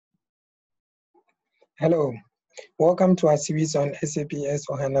Hello, welcome to our series on SAP S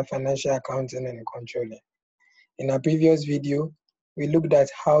for HANA Financial Accounting and Controlling. In our previous video, we looked at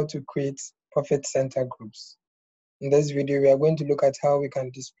how to create profit center groups. In this video, we are going to look at how we can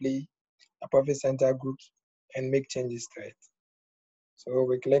display a profit center group and make changes to it. So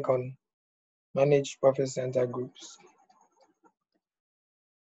we click on Manage Profit Center Groups.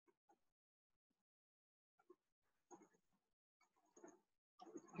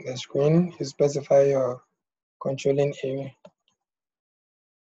 On the screen, you specify your controlling area.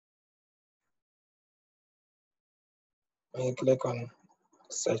 And you click on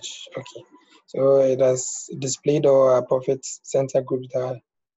Search. Okay. So it has displayed our profit center group the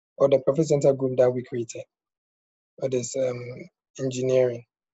profit center group that we created. That is engineering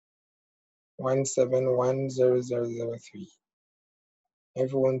 17100003.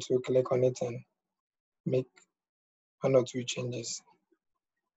 If you want to click on it and make one or two changes.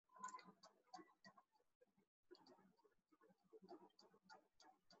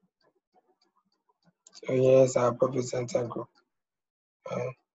 So here's our profit center group.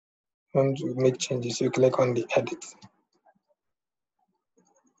 Want to make changes, you click on the edit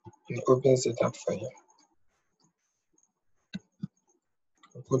and it opens it up for you.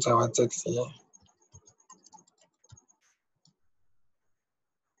 We'll put our text here.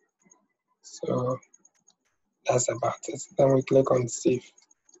 So that's about it. Then we click on save.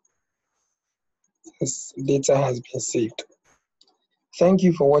 This data has been saved. Thank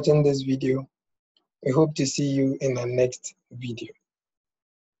you for watching this video. We hope to see you in the next video.